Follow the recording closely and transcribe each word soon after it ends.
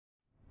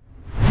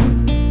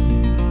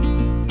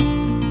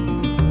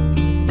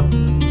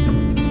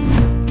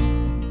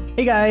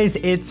Hey guys,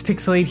 it's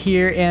Pixelade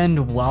here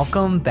and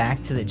welcome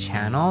back to the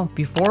channel.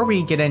 Before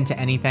we get into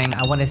anything,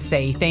 I want to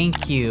say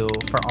thank you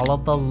for all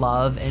of the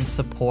love and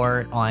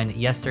support on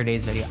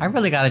yesterday's video. I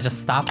really gotta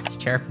just stop this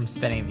chair from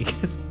spinning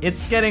because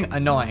it's getting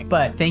annoying.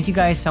 But thank you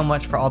guys so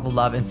much for all the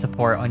love and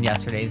support on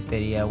yesterday's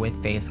video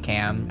with face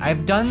cam.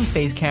 I've done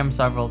face cam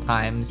several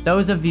times.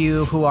 Those of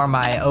you who are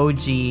my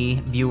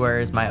OG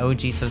viewers, my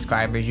OG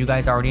subscribers, you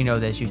guys already know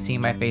this. You've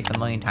seen my face a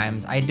million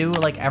times. I do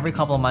like every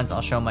couple of months,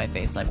 I'll show my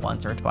face like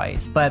once or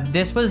twice. But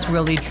this was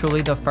really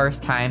truly the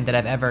first time that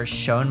I've ever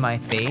shown my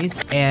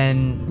face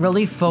and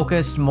really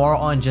focused more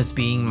on just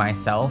being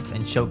myself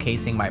and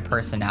showcasing my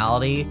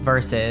personality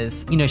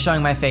versus, you know,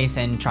 showing my face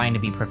and trying to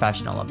be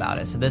professional about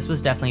it. So this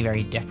was definitely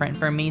very different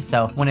for me.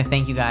 So I want to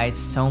thank you guys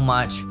so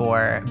much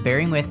for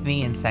bearing with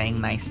me and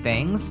saying nice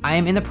things. I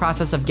am in the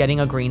process of getting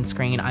a green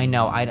screen. I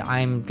know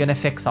I'm gonna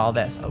fix all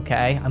this,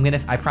 okay?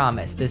 I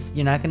promise this,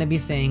 you're not gonna be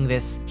seeing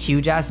this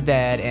huge ass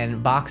bed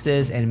and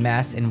boxes and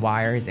mess and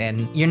wires,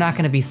 and you're not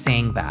gonna be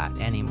seeing that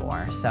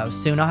anymore. So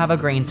soon I'll have a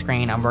green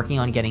screen. I'm working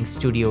on getting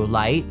studio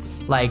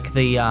lights, like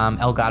the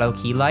Elgato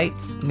key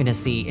lights. I'm gonna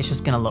see, it's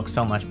just gonna look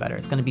so much better.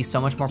 It's gonna be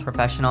so much more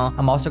professional.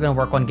 I'm also gonna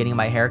work on getting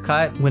my hair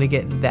cut. I'm gonna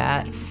get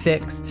that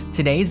fixed.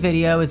 Today's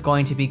video is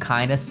going to be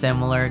kind of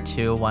similar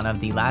to one of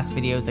the last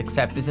videos,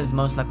 except this is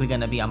most likely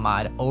gonna be a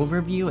mod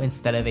overview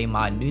instead of a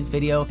mod news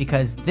video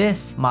because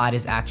this mod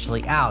is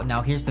actually out.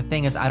 Now here's the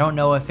thing is I don't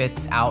know if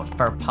it's out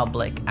for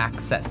public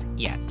access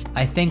yet.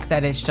 I think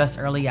that it's just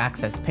early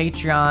access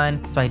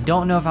Patreon, so I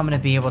don't know if I'm gonna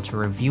be able to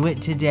review it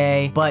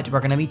today, but we're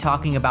gonna be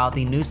talking about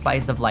the new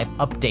Slice of Life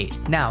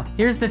update. Now,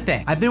 here's the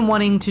thing. I've been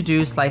wanting to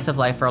do Slice of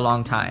Life for a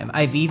long time.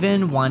 I've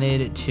even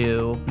wanted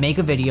to make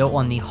a video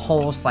on the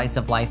whole Slice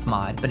of Life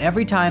mod, but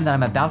every time that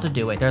I'm about to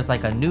do it, there's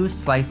like a new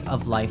Slice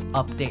of Life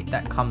update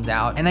that comes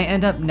out, and I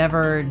end up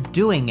never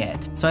doing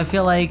it. So I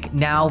feel like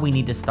now we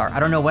need to start. I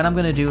don't know when I'm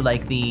gonna do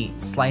like the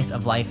Slice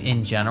of Life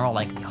in general,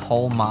 like the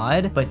whole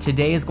mod, but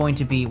today is going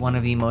to be one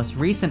of the most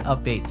recent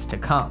updates to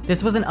come.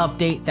 This was an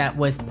update that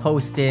was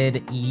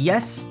posted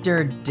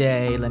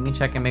yesterday. Let me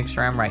check and make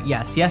sure I'm right.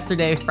 Yes,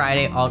 yesterday,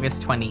 Friday,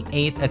 August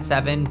 28th at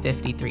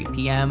 7:53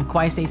 p.m.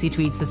 Kawaii Stacy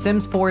tweets, The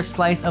Sims 4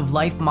 Slice of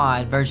Life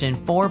mod version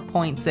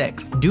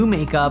 4.6. Do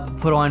makeup,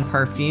 put on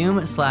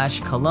perfume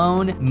 /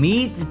 cologne,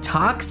 meet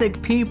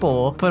toxic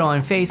people, put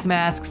on face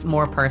masks,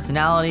 more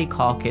personality,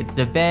 call kids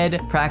to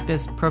bed,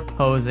 practice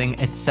proposing,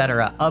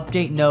 etc.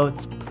 Update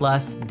notes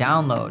plus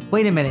download.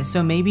 Wait a minute,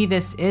 so maybe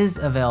this is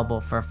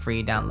available for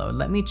free download.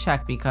 Let me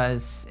check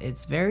because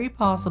it's very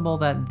possible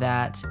that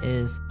that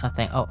is a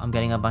thing. Oh, I'm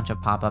getting a bunch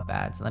of pop-up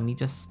ads. Let me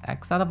just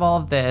X out of all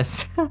of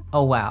this.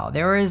 Oh wow,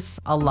 there is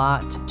a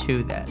lot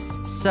to this.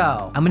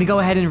 So I'm gonna go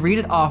ahead and read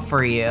it off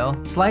for you.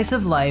 Slice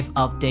of Life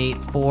update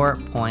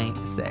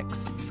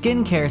 4.6.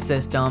 Skincare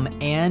system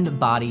and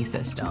body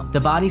system.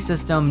 The body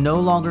system no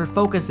longer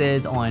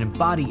focuses on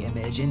body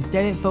image.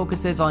 Instead, it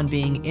focuses on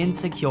being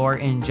insecure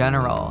in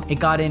general. It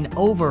got an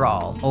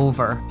overhaul.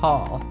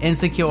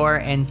 Insecure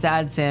and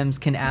sad Sims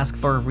can ask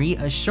for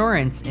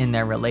reassurance in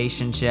their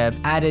relationship.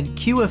 Added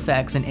Q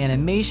effects and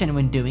animation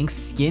when doing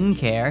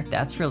skincare.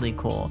 That's really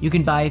cool. You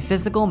can buy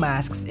physical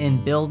masks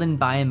in build and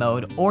buy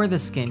mode or the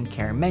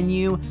skincare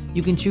menu.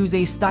 You can choose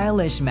a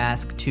stylish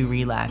mask to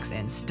relax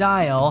and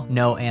style.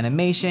 No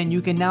animation.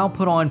 You can now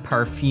put on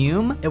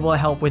perfume. It will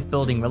help with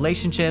building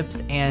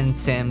relationships and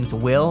Sims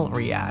will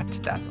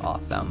react. That's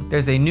awesome.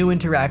 There's a new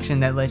interaction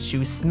that lets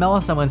you smell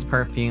someone's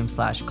perfume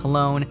 /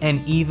 cologne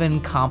and even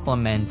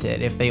compliment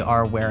it if they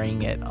are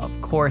wearing it,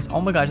 of course.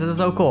 Oh my gosh, this is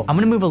so cool. I'm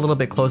gonna move a little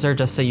bit closer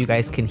just so you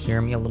guys can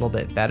hear me a little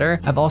bit better.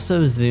 I've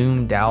also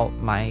zoomed out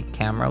my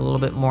camera a little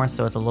bit more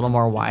so it's a little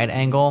more wide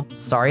angle.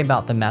 Sorry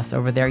about the mess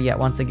over there yet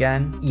once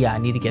again. Yeah, I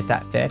need to get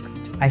that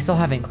fixed. I still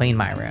haven't cleaned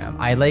my room.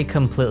 I like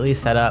completely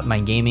set up my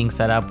gaming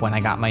setup when I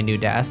got my new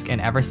desk, and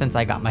ever since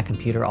I got my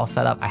computer all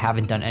set up, I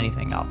haven't done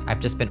anything else. I've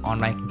just been on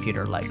my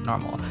computer like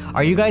normal.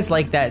 Are you guys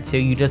like that too?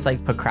 You just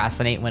like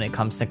procrastinate when it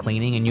comes to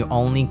cleaning and you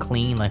only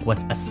clean like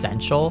what's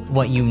essential,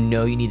 what you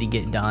know you need to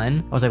get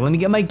done? I was like, let me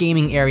get my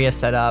gaming area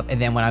set up,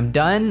 and then when I'm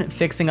done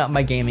fixing up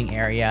my gaming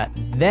area,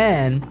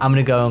 then I'm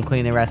gonna go and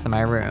clean the rest of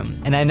my room.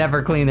 And I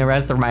never clean the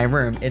rest of my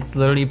room. It's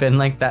literally been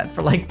like that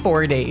for like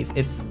 4 days.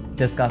 It's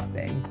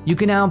disgusting. You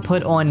can now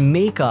put on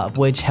makeup,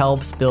 which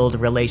helps build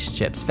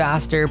relationships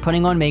faster.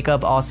 Putting on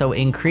makeup also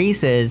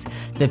increases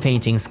the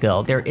painting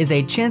skill. There is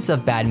a chance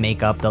of bad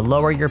makeup the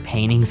lower your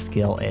painting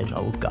skill is.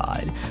 Oh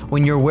God.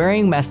 When you're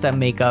wearing messed up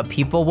makeup,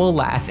 people will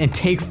laugh and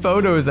take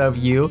photos of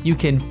you. You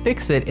can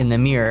fix it in the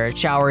mirror.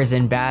 Showers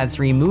and baths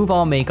remove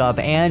all makeup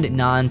and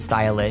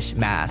non-stylish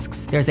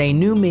masks. There's a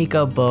new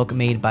makeup book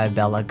made by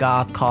Bella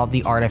Goth called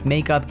The Art of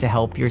Makeup to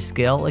help your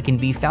skill. It can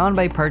be found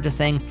by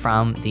purchasing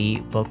from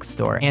the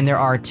bookstore. And And there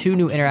are 2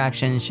 new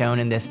interactions shown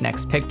in this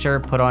next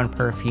picture: put on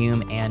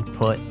perfume and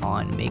put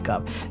on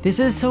makeup. This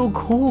is so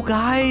cool,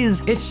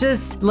 guys. It's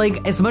just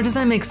like, as much as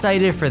I'm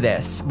excited for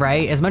this,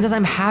 right? As much as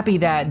I'm happy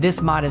that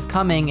this mod is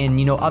coming and,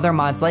 you know, other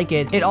mods like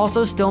it, it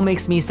also still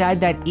makes me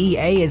sad that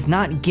EA is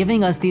not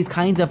giving us these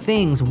kinds of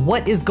things.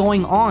 What is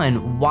going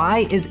on?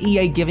 Why is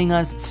EA giving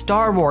us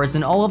Star Wars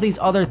and all of these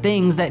other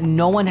things that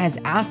no one has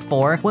asked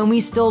for when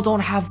we still don't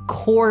have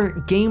core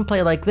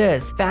gameplay like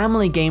this?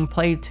 Family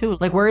gameplay too.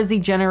 Like, where is the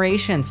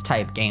Generations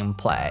type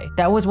gameplay?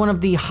 That was one of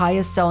the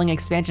highest selling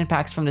expansion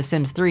packs from The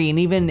Sims 3, and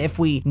even if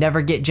we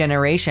never get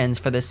Generations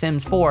for The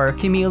Sims 4,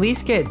 can we at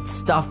least get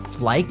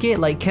stuff like it?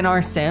 Like, can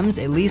our Sims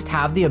at least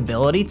have the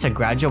ability to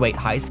graduate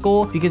high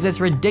school? Because it's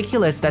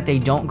ridiculous that they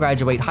don't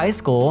graduate high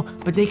school,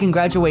 but they can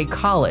graduate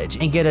college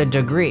and get a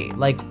degree.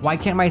 Like, why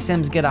can't my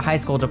Sims get a high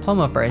school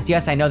diploma first?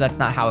 Yes, I know that's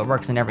not how it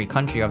works in every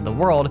country of the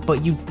world,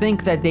 but you'd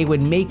think that they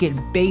would make it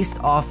based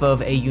off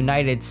of a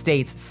United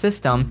States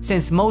system,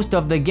 since most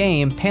of the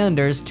game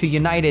panders to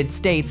United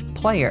States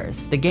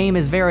players. The game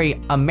is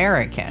very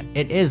American.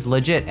 It is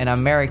legit an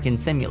American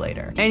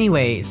simulator.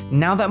 Anyways,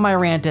 now that my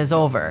rant is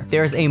over,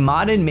 there's a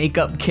modded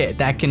makeup kit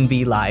that can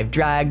be live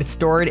dragged,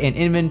 stored in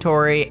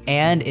inventory,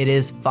 and it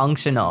is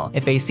functional.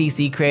 If a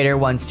CC creator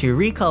wants to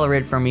recolor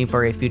it for me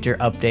for a future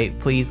update,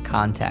 please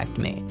contact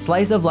me.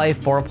 Slice of Life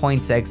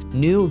 4.6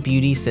 new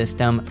beauty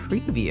system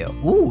preview.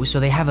 Ooh, so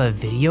they have a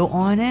video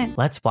on it?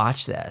 Let's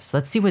watch this.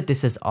 Let's see what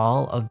this is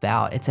all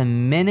about. It's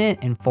 1 minute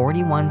and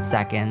 41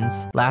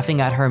 seconds.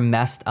 Laughing at her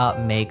messed up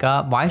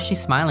makeup. Why is she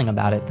smiling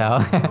about it though?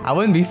 I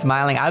wouldn't be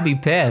smiling, I'd be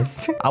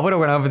pissed. I would've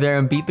went over there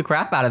and beat the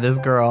crap out of this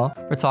girl.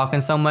 We're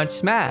talking so much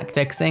smack.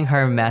 Fixing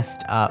her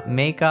messed up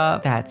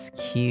makeup. That's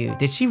cute.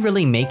 Did she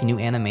really make new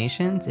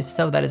animations? If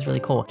so, that is really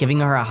cool. Giving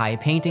her a high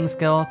painting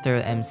skill through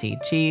MC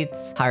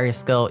cheats. Higher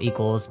skill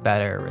equals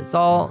better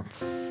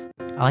results.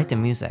 I like the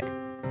music.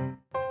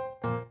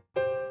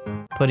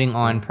 Putting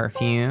on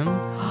perfume.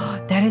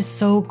 That is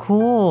so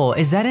cool.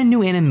 Is that a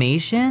new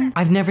animation?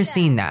 I've never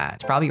seen that.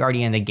 It's probably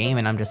already in the game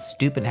and I'm just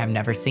stupid and have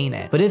never seen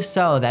it. But if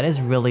so, that is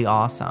really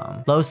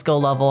awesome. Low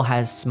skill level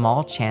has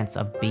small chance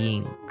of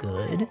being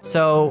good.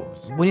 So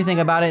when you think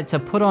about it, to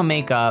put on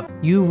makeup,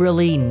 you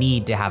really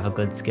need to have a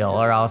good skill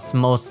or else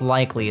most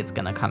likely it's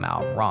gonna come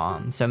out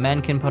wrong. So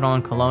men can put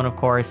on cologne, of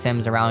course.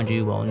 Sims around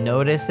you will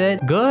notice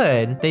it.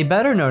 Good. They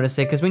better notice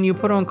it, because when you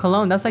put on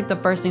cologne, that's like the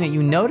first thing that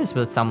you notice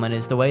with someone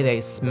is the way they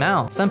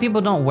smell. Some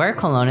people don't wear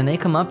cologne and they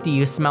come up to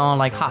you smelling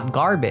like hot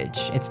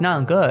garbage. It's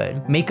not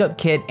good. Makeup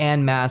kit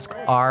and mask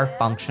are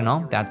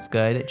functional. That's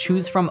good.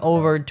 Choose from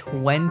over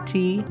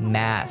 20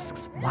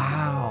 masks.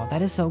 Wow,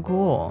 that is so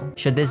cool.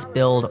 Should this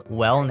build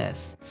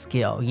wellness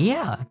skill?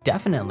 Yeah,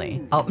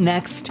 definitely. Up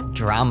next,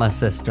 drama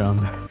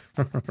system.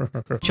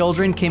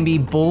 Children can be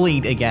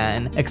bullied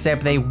again,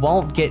 except they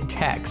won't get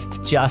text,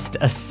 just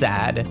a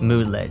sad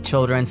moodlet.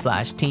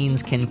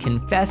 Children/teens can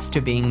confess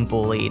to being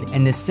bullied,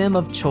 and the sim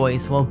of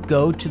choice will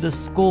go to the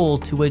school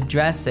to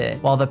address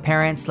it. While the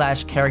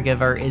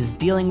parent/caregiver is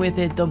dealing with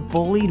it, the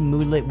bullied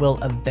moodlet will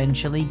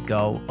eventually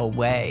go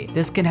away.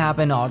 This can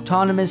happen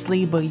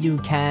autonomously, but you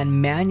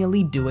can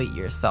manually do it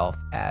yourself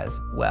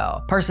as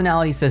well.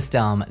 Personality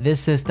system. This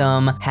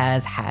system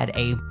has had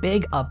a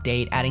big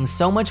update, adding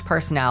so much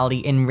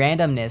personality and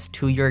randomness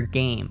to your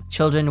game.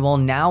 Children will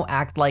now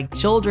act like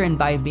children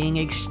by being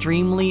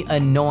extremely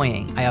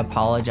annoying. I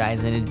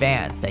apologize in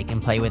advance. They can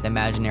play with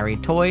imaginary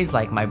toys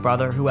like my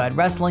brother who had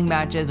wrestling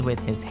matches with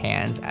his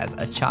hands as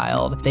a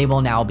child. They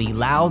will now be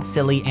loud,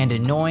 silly, and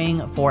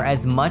annoying for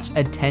as much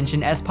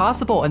attention as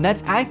possible. And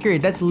that's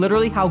accurate. That's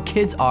literally how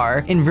kids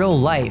are in real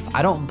life.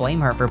 I don't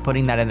blame her for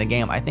putting that in the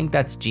game. I think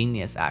that's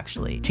genius,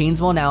 actually. Teens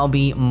will now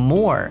be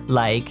more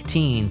like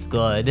teens.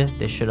 Good.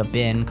 This should have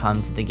been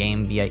come to the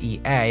game via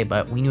EA,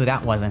 but we knew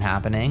that wasn't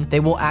happening. They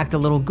will act a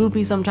little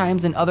goofy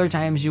sometimes, and other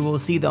times you will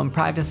see them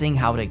practicing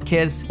how to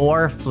kiss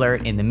or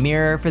flirt in the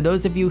mirror. For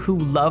those of you who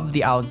love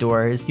the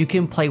outdoors, you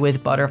can play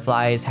with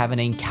butterflies, have an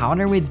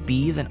encounter with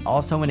bees, and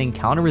also an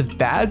encounter with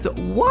bats.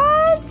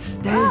 What?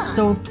 That is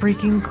so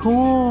freaking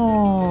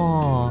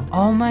cool.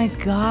 Oh my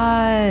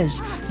gosh.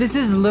 This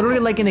is literally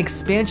like an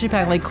expansion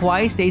pack. Like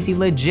Kawaii Stacy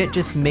legit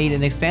just made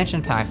an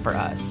expansion pack for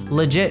us.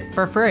 Legit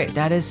for free.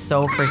 That is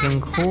so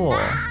freaking cool.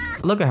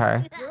 Look at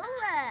her.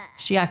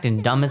 She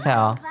acting dumb as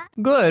hell.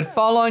 Good,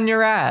 fall on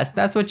your ass.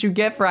 That's what you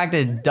get for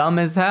acting dumb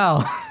as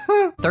hell.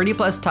 30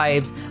 plus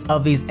types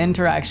of these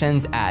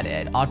interactions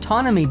added.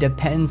 Autonomy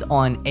depends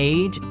on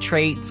age,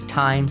 traits,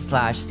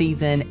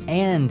 time/season,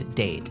 and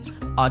date.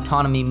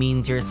 Autonomy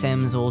means your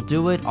Sims will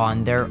do it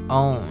on their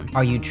own.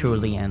 Are you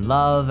truly in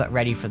love?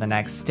 Ready for the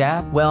next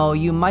step? Well,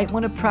 you might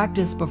want to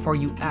practice before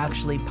you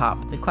actually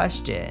pop the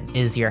question.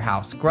 Is your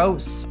house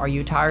gross? Are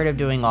you tired of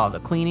doing all the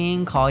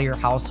cleaning? Call your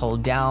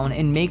household down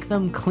and make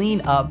them clean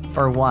up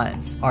for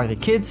once. Are the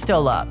kids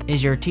still up?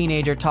 Is your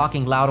teenager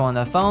talking loud on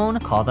the phone?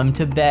 Call them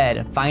to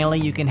bed.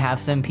 Finally, you can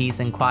have some peace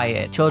and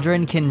quiet.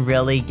 Children can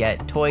really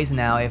get toys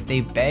now if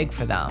they beg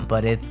for them,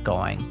 but it's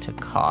going to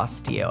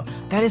cost you.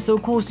 That is so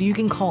cool. So you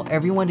can call every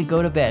everyone to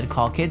go to bed,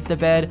 call kids to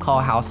bed, call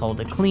household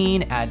to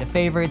clean, add to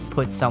favorites,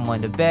 put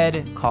someone to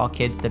bed, call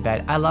kids to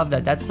bed. I love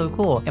that, that's so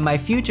cool. In my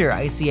future,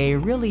 I see a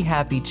really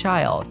happy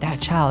child.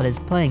 That child is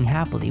playing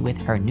happily with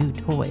her new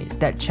toys.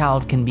 That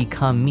child can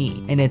become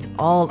me, and it's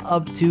all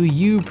up to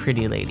you,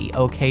 pretty lady.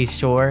 Okay,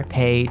 sure,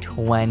 pay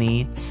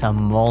 20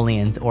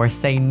 simoleons or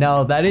say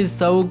no. That is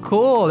so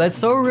cool. That's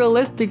so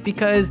realistic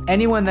because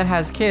anyone that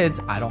has kids,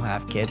 I don't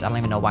have kids, I don't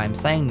even know why I'm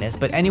saying this,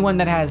 but anyone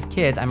that has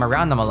kids, I'm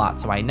around them a lot,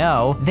 so I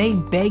know, they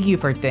beg you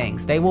for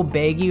things. They will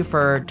beg you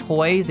for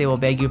toys, they will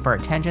beg you for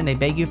attention, they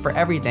beg you for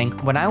everything.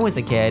 When I was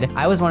a kid,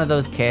 I was one of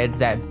those kids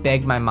that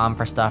begged my mom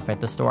for stuff at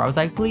the store. I was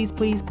like, please,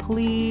 please,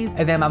 please.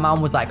 And then my mom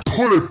was like,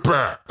 put it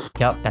back.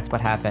 Yep, that's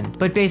what happened.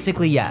 But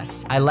basically,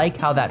 yes, I like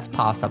how that's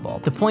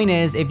possible. The point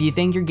is, if you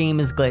think your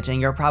game is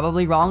glitching, you're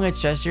probably wrong. It's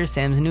just your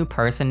Sims' new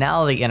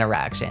personality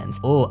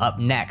interactions. Oh, up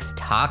next,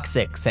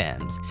 toxic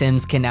Sims.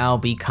 Sims can now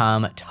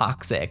become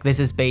toxic. This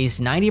is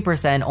based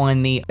 90%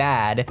 on the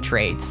bad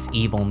traits,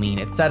 evil, mean,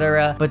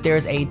 etc. But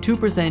there's a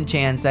 2%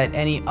 chance that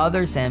any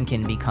other Sim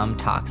can become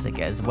toxic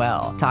as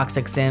well.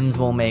 Toxic Sims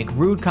will make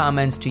rude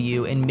comments to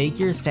you and make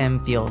your Sim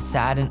feel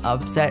sad and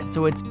upset,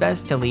 so it's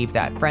best to leave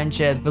that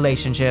friendship,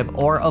 relationship,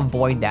 or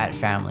avoid that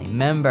family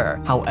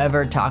member.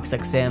 However,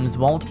 toxic Sims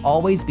won't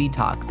always be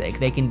toxic.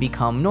 They can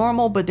become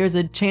normal, but there's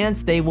a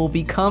chance they will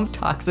become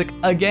toxic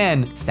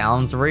again.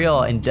 Sounds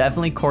real and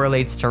definitely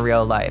correlates to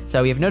real life.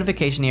 So we have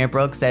notification here.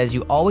 Broeke says,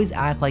 you always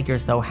act like you're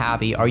so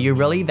happy. Are you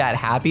really that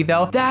happy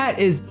though? That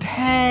is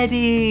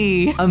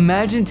petty.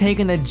 Imagine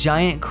taking a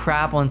giant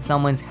crap on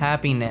someone's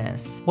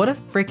happiness. What a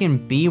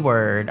freaking B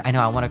word. I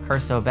know I want to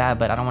curse so bad,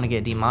 but I don't want to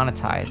get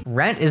demonetized.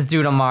 Rent is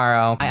due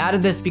tomorrow. I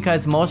added this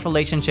because most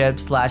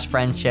relationships /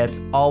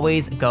 friendships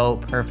always go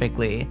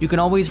perfectly. You can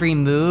always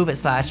remove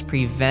 /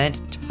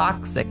 prevent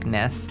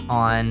toxicness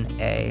on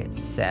a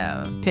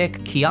Sim. Pick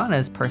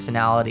Kiana's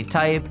personality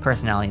type,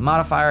 personality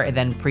modifier, and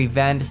then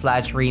prevent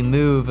 /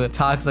 remove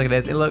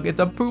toxicness. And look, it's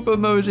a poop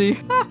emoji.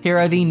 Here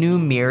are the new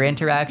mirror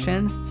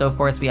interactions. So of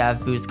course we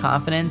have boost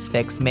confidence,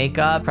 fix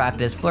makeup,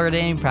 practice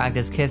flirting,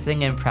 practice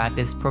kissing, and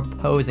practice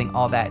proposing.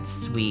 All that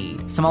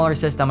sweet. Smaller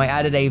system, I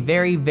added a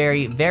very,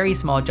 very, very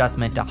small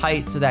adjustment to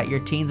height so that your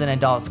teens and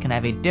adults can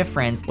have a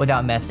difference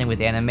without messing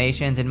with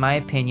animations. In my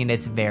opinion,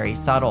 it's very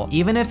subtle.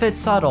 Even if it's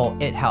subtle,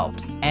 it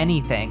helps.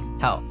 Anything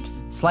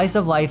helps. Slice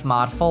of Life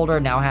mod folder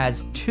now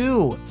has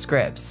 2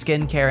 scripts,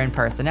 skincare and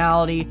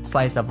personality,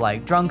 slice of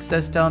life drunk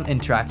system,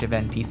 interactive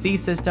NPC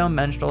system,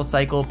 menstrual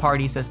cycle,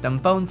 party system,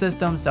 phone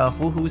system, self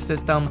woohoo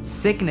system,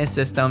 sickness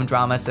system,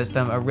 drama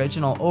system,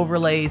 original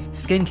overlays,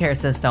 skincare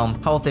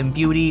system, health and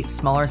beauty,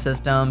 smaller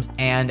systems,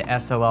 and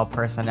SOL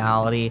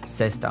personality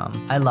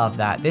system. I love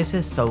that. This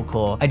is so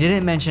cool. I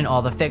didn't mention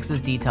all the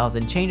fixes, details,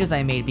 and changes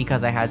I made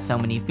because I had so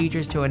many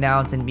features to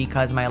announce and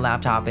because my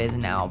laptop is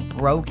now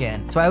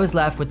broken. So I was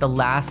left with the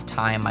last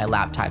time my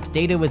laptop's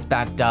data was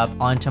backed up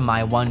onto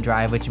my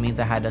OneDrive, which means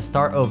I had to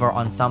start over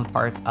on some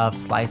parts of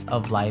Slice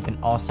of Life and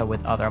also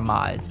with other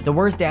mods. The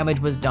worst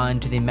damage was done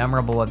to the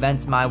memorable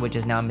events mod, which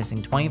is now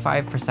missing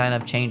 25%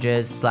 of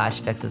changes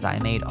 / fixes I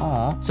made.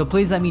 So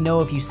please let me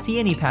know if you see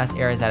any past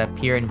errors that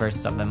appear in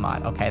versions of the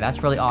mod. Okay,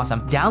 that's really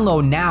awesome.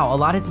 Download now. A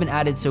lot has been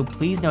added, so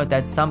please note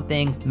that some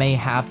things may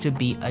have to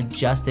be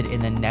adjusted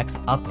in the next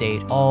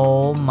update.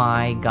 Oh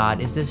my god,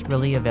 is this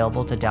really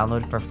available to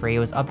download for free? It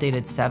was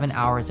updated 7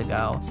 hours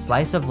ago.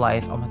 Slice of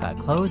Life. Oh my god,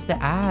 close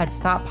the ad.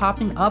 Stop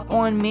popping up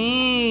on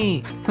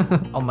me.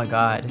 Oh my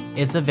god.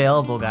 It's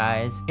available,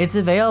 guys. It's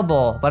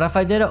available. But if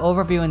I did an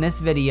overview in this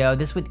video,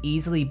 this would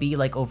easily be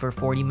like over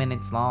 40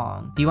 minutes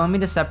long. Do you want me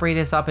to separate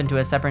this up into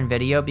a separate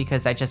video?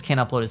 Because I just can't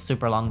upload a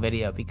super long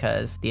video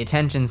because the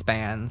attention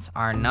spans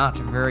are not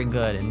very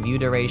good and view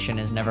duration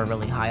is never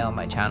really high on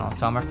my channel.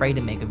 So I'm afraid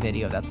to make a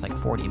video that's like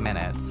 40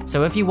 minutes.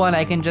 So if you want,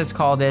 I can just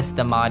call this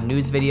the mod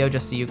news video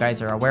just so you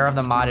guys are aware of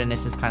the mod, and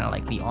this is kind of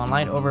like the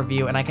online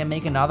overview, and I can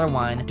make another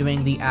one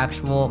doing the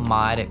actual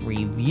mod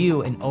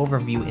review and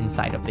overview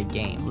inside of the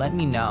game. Let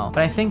me know.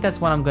 But I think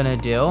that's what I'm gonna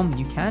do.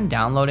 You can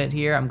download it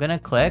here. I'm gonna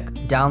click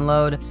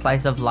download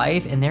Slice of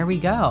Life, and there we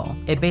go.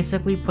 It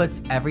basically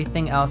puts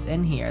everything else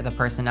in here, the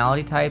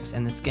personality types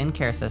and the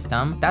skincare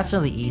system. That's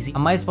really easy. I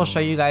might as well show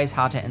you guys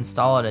how to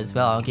install it as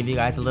well. I'll give you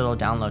guys a little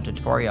download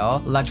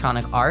tutorial.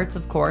 Electronic Arts,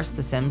 of course,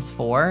 The Sims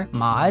 4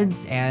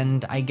 mods,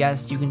 and I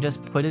guess you can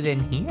just put it in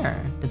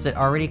here. Does it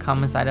already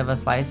come inside of a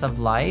Slice of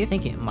Life? I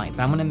think it might,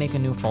 but I'm gonna make a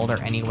new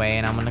folder anyway,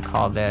 and I'm gonna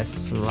call this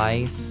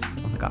Slice,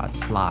 oh my god,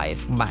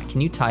 Slive.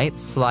 Can you type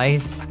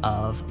Slice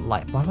of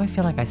Life? Why do I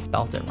feel like I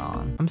spelt it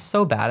wrong? I'm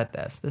so bad at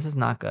this. This is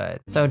not good.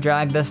 So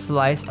drag the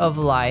Slice of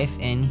Life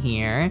in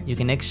here. You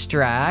can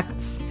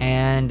extract,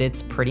 and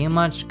it's pretty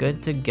much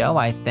good to go,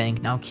 I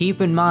think. Now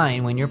keep in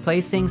mind, when you're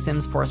placing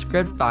Sims 4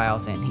 script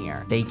files in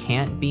here, they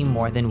can't be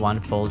more than 1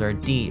 folder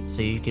deep.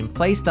 So you can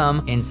place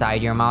them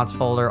inside your mods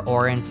folder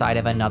or inside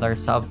of another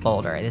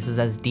subfolder. This is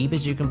as deep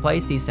as you can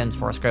place these Sims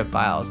 4 script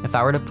files. If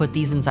I were to put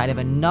these inside of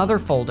another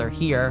folder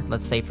here,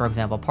 let's say for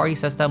example have a party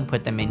system,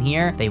 put them in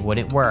here, they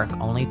wouldn't work.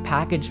 Only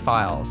package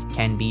files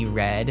can be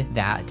read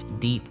that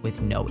deep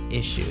with no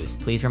issues.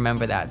 Please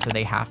remember that. So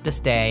they have to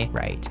stay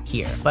right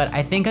here. But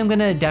I think I'm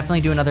gonna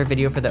definitely do another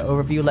video for the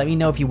overview. Let me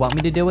know if you want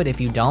me to do it. If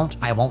you don't,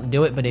 I won't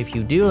do it. But if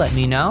you do, let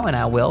me know and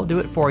I will do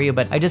it for you.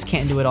 But I just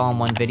can't do it all in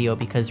one video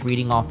because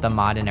reading off the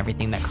mod and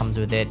everything that comes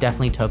with it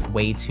definitely took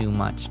way too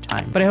much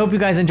time. But I hope you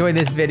guys enjoyed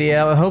this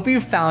video. I hope you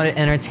found it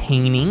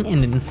entertaining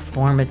and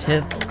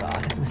informative. Oh God,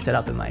 I'm gonna sit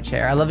up in my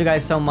chair. I love you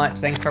guys so much.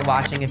 Thanks for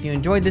watching. If you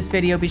enjoyed this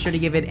video, be sure to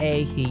give it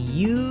a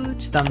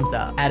huge thumbs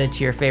up. Add it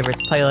to your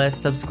favorites playlist,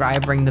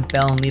 subscribe, ring the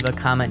bell, and leave a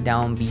comment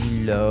down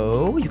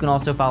below. You can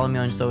also follow me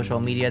on social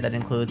media. That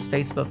includes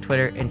Facebook,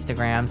 Twitter,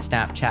 Instagram,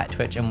 Snapchat,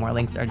 Twitch, and more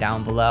links are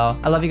down below.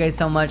 I love you guys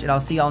so much, and I'll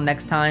see y'all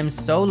next time.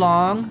 So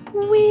long,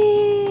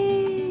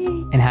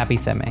 wee, and happy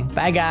simming.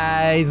 Bye,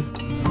 guys.